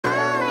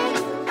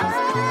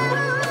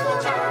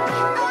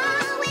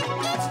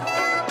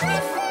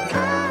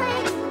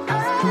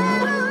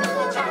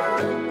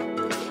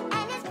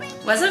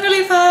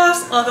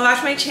puffs, welcome back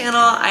to my channel.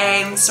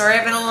 I'm sorry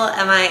I've been a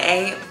little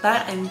MIA,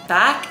 but I'm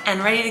back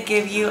and ready to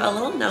give you a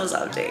little nose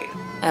update.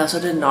 I also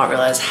did not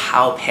realize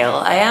how pale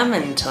I am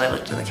until I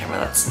looked in the camera.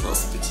 That's a little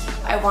spooky.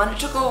 I wanted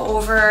to go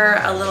over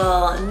a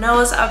little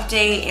nose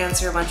update,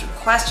 answer a bunch of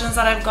questions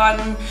that I've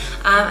gotten,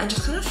 and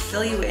just kind of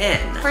fill you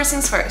in. First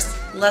things first,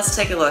 let's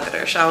take a look at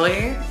her, shall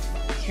we?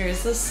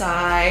 Here's the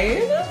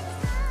side.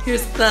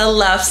 Here's the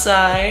left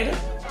side.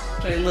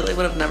 I literally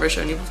would have never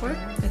shown you before.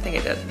 I think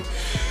I did.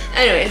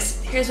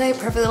 Anyways, here's my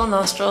perfect little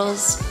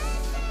nostrils.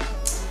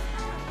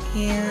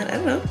 And I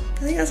don't know, I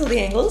think that's all the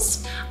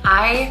angles.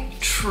 I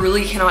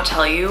truly cannot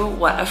tell you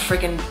what a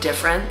freaking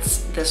difference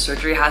this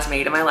surgery has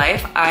made in my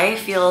life. I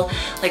feel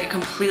like a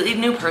completely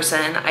new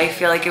person. I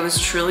feel like it was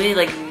truly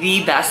like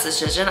the best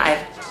decision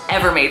I've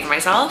ever made for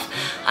myself.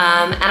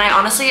 And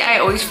I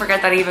always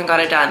forget that I even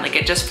got it done. Like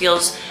it just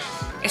feels,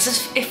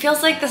 it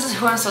feels like this is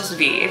who I'm supposed to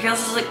be. It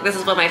feels like this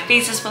is what my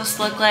face is supposed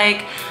to look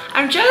like.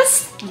 I'm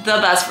just the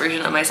best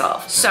version of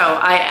myself. So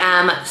I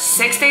am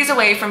 6 days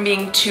away from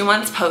being 2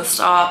 months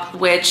post-op,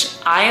 which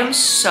I am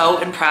so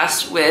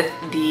impressed with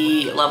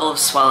the level of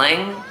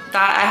swelling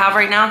that I have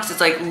right now, because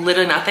it's like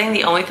literally nothing.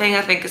 The only thing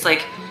I think is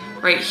like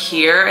right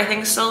here, I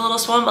think is still a little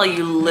swollen, but like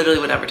you literally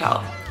would never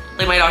tell.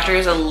 Like my doctor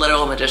is a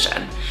literal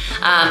magician.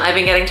 I've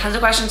been getting tons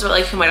of questions about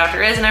like who my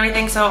doctor is and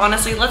everything. So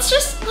honestly, let's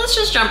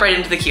just jump right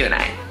into the Q&A.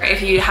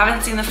 If you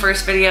haven't seen the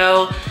first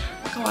video,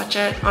 go watch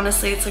it.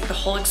 Honestly, it's like the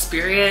whole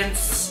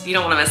experience. You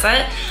don't want to miss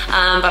it.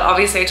 But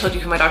obviously I told you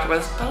who my doctor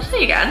was, but I'll tell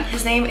you again.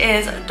 His name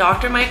is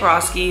Dr. Mike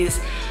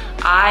Roskies.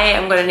 I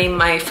am going to name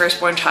my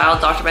firstborn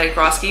child Dr. Mike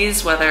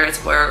Roskies, whether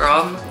it's a boy or a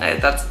girl.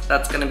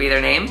 That's going to be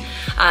their name.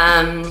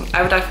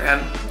 I would die for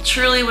him.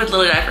 Truly would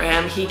literally die for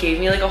him. He gave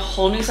me like a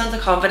whole new sense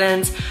of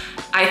confidence.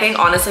 I think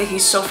honestly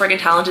he's so freaking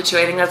talented too.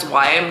 I think that's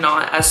why I'm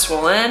not as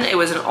swollen. It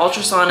was an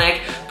ultrasonic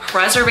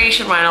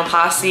preservation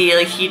rhinoplasty.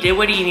 Like he did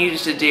what he needed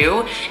to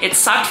do. It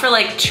sucked for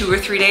like 2 or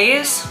 3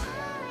 days.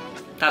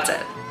 That's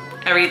it.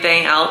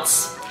 Everything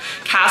else.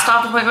 Cast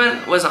off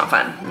appointment was not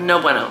fun.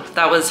 No bueno.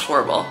 That was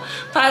horrible.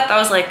 But that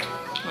was like,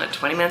 what,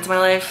 20 minutes of my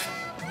life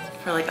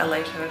for like a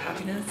lifetime of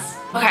happiness.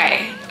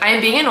 Okay, I am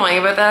being annoying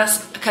about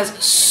this because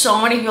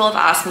so many people have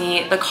asked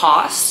me the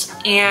cost,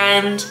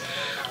 and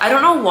I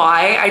don't know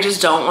why. I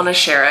just don't want to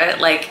share it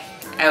like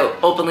out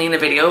openly in a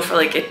video for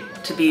like it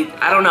to be,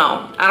 I don't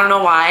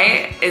know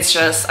why. It's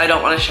just, I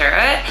don't want to share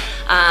it.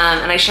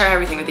 And I share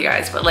everything with you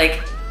guys, but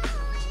like,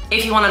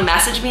 if you want to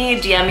message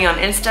me, DM me on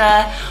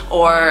Insta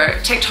or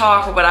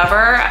TikTok or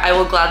whatever, I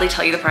will gladly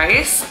tell you the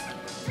price.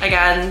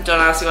 Again,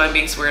 don't ask me why I'm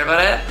being so weird about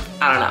it.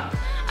 I don't know.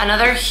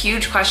 Another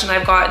huge question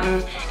I've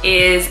gotten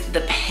is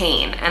the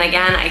pain. And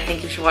again, I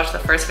think you should watch the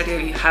first video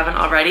if you haven't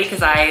already,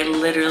 because I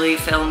literally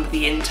filmed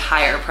the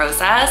entire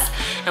process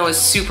and was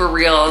super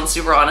real and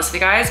super honest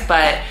with you guys.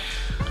 But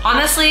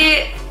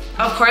honestly,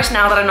 of course,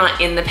 now that I'm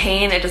not in the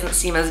pain, it doesn't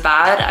seem as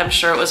bad. I'm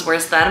sure it was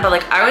worse then, but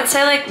like I would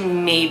say like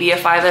maybe a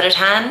 5 out of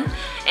 10.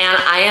 And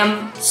I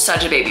am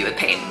such a baby with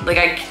pain. Like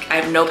I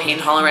have no pain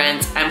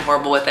tolerance. I'm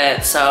horrible with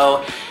it.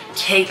 So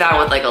take that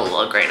with like a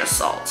little grain of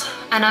salt.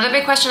 Another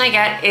big question I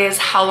get is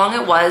how long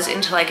it was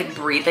until I could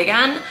breathe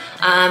again.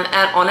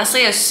 And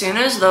honestly, as soon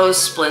as those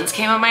splints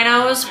came up my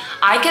nose,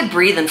 I could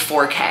breathe in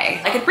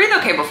 4K. I could breathe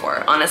okay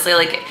before, honestly.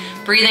 Like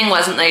breathing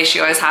wasn't the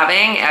issue I was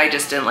having. I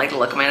just didn't like the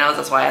look of my nose.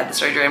 That's why I had the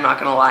surgery. I'm not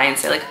gonna lie and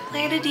say like, I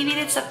had a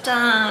deviated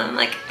septum.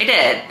 Like I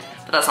did.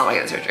 But that's not why I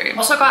got the surgery.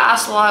 Also got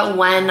asked a lot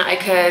when I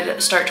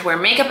could start to wear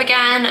makeup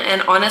again,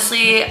 and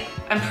honestly,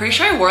 I'm pretty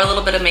sure I wore a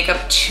little bit of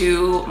makeup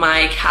to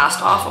my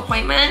cast off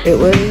appointment. It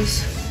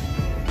was,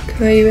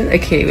 I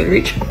can't even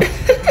reach.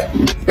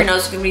 Your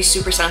nose is gonna be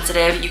super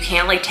sensitive. You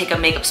can't like take a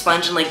makeup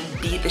sponge and like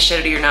beat the shit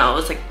out of your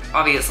nose, like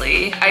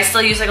obviously. I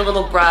still use like a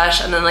little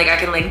brush and then like I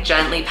can like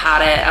gently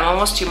pat it. I'm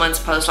almost 2 months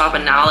post-op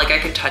and now like I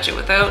can touch it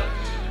without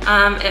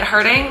it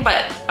hurting.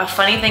 But a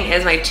funny thing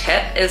is my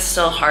tip is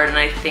still hard, and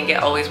I think it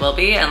always will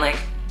be, and like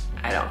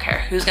I don't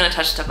care who's gonna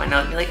touch the tip of my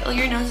nose and be like, oh,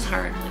 your nose is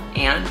hard.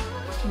 And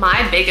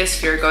my biggest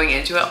fear going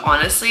into it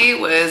honestly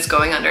was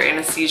going under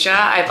anesthesia.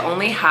 I've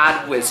only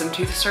had wisdom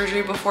tooth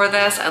surgery before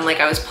this, and like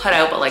I was put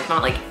out but like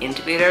not like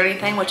intubated or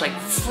anything, which like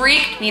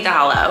freaked me the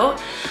hell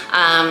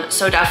out.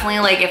 So definitely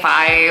like if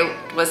I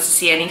was to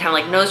see any kind of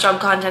like nose job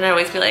content, I'd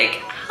always be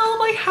like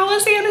how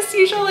is the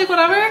anesthesia, like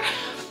whatever.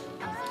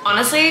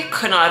 Honestly,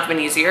 could not have been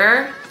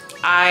easier.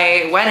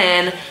 I went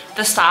in,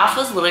 the staff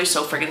was literally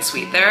so freaking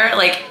sweet there.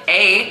 Like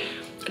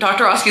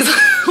Dr. Roskies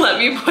let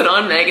me put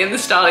on Megan Thee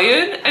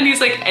Stallion, and he's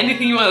like,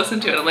 anything you want to listen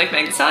to? And I'm like,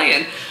 Megan Thee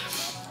Stallion.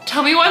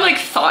 Tell me why like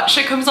thought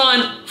shit comes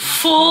on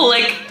full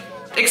like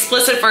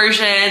explicit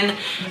version,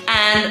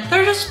 and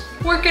they're just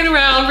working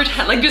around,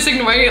 like just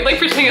ignoring it, like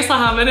pretending it's not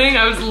happening.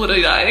 I was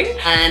literally dying.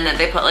 And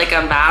they put like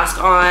a mask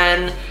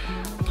on,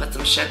 put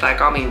some shit that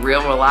got me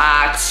real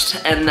relaxed,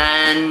 and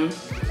then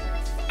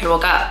I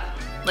woke up.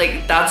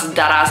 Like that's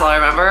dead ass all I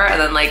remember. And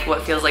then like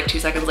what feels like 2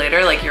 seconds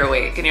later, like you're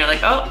awake and you're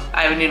like, oh,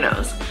 I have a new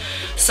nose.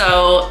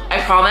 So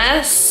I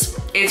promise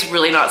it's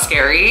really not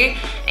scary.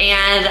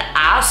 And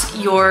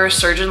ask your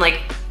surgeon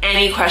like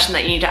any question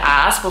that you need to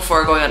ask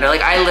before going under.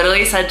 Like I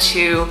literally said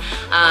to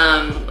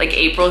like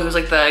April, who's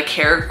like the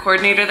care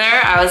coordinator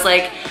there, I was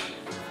like,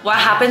 what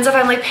happens if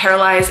I'm like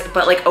paralyzed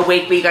but like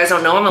awake but you guys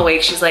don't know I'm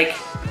awake? She's like,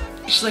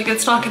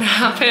 it's not gonna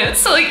happen.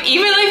 So like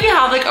even if you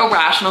have like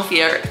irrational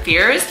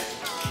fears,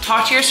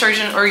 talk to your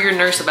surgeon or your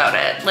nurse about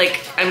it.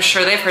 Like I'm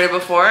sure they've heard it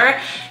before,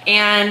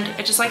 and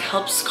it just like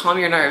helps calm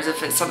your nerves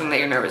if it's something that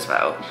you're nervous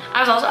about. I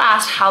was also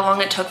asked how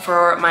long it took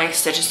for my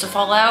stitches to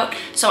fall out.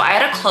 So I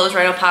had a closed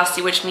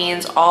rhinoplasty, which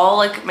means all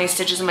like my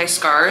stitches and my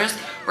scars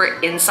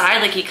were inside,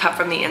 like he cut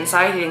from the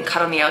inside, he didn't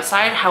cut on the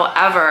outside.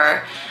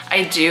 However,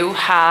 I do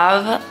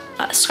have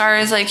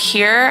scars like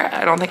here.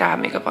 I don't think I have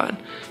makeup on.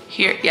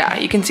 Here, yeah,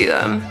 you can see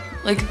them.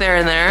 Like there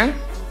and there.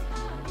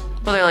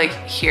 Well, they're like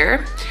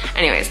here.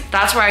 Anyways,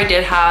 that's where I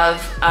did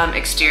have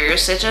exterior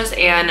stitches,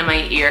 and in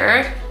my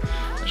ear,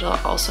 which I'll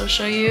also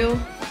show you.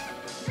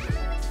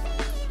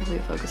 Hopefully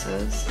it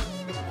focuses.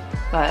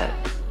 But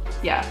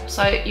yeah,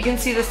 so you can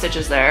see the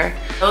stitches there.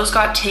 Those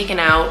got taken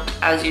out,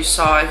 as you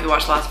saw if you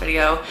watched the last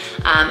video,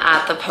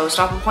 at the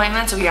post-op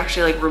appointment. So he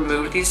actually like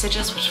removed these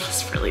stitches, which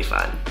was really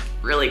fun.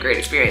 Really great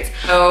experience.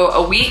 So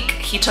a week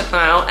he took them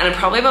out, and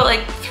probably about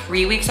like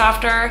 3 weeks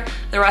after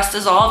the rest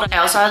dissolved. I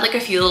also had like a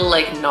few little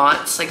like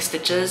knots, like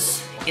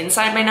stitches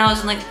inside my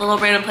nose in like little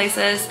random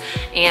places,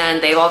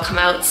 and they've all come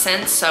out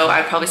since, so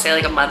I'd probably say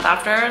like a month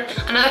after.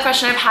 Another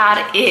question I've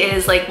had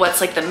is like what's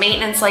like the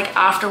maintenance like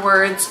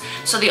afterwards.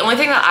 So the only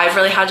thing that I've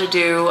really had to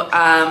do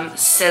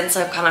since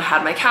I've kind of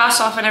had my cast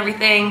off and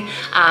everything,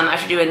 I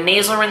have to do a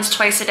nasal rinse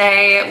twice a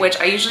day, which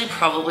I usually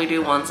probably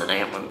do once a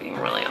day if I'm being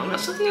really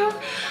honest with you.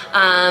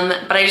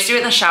 But I just do it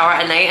in the shower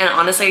at night, and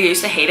honestly I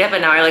used to hate it,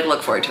 but now I like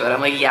look forward to it.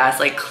 I'm like, yes,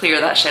 like clear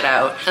that shit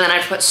out. And then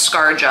I put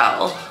scar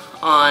gel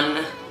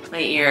on my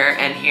ear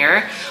and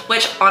here,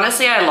 which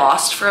honestly I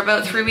lost for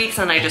about 3 weeks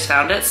and I just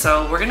found it.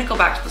 So we're gonna go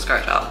back to the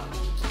scar gel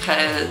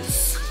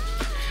because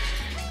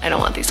I don't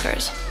want these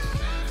scars.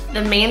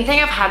 The main thing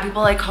I've had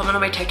people like comment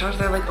on my TikTok,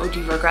 they're like, oh,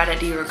 do you regret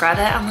it? Do you regret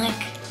it? I'm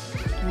like,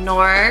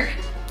 no,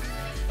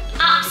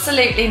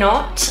 absolutely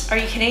not. Are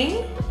you kidding?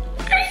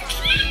 Are you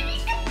kidding?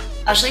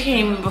 Actually,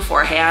 even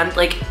beforehand,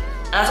 like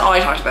that's all I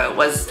talked about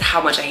was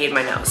how much I hated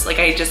my nose. Like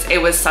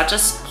it was such a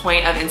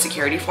point of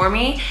insecurity for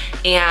me,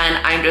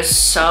 and I'm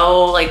just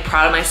so like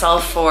proud of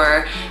myself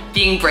for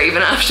being brave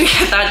enough to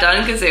get that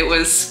done, because it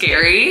was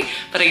scary,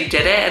 but I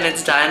did it and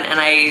it's done, and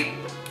I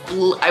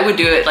would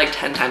do it like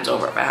 10 times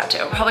over if I had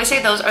to. I'd probably say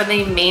those are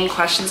the main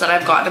questions that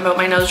I've gotten about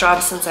my nose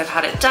job since I've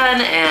had it done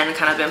and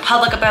kind of been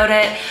public about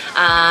it.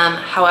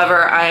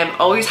 However, I'm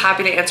always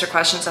happy to answer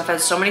questions. I've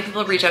had so many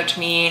people reach out to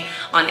me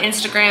on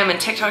Instagram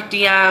and TikTok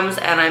DMs,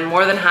 and I'm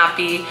more than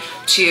happy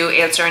to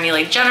answer any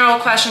like general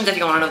questions. If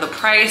you want to know the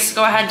price,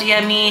 go ahead,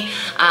 DM me.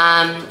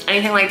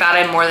 Anything like that,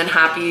 I'm more than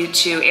happy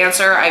to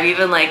answer. I've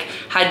even like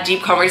had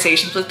deep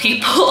conversations with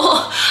people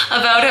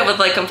about it with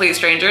like complete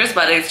strangers,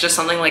 but it's just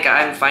something like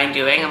I'm fine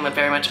doing. I'm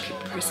very much a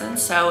people person.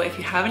 So if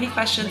you have any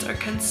questions or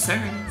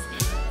concerns,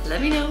 let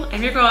me know.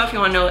 I'm your girl if you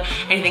want to know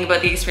anything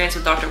about the experience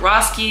with Dr.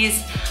 Roski's.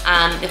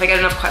 If I get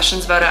enough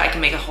questions about it, I can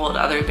make a whole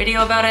other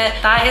video about it.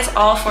 That is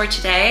all for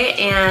today,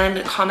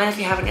 and comment if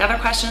you have any other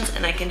questions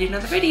and I can do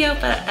another video.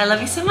 But I love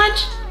you so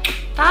much.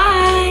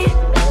 Bye.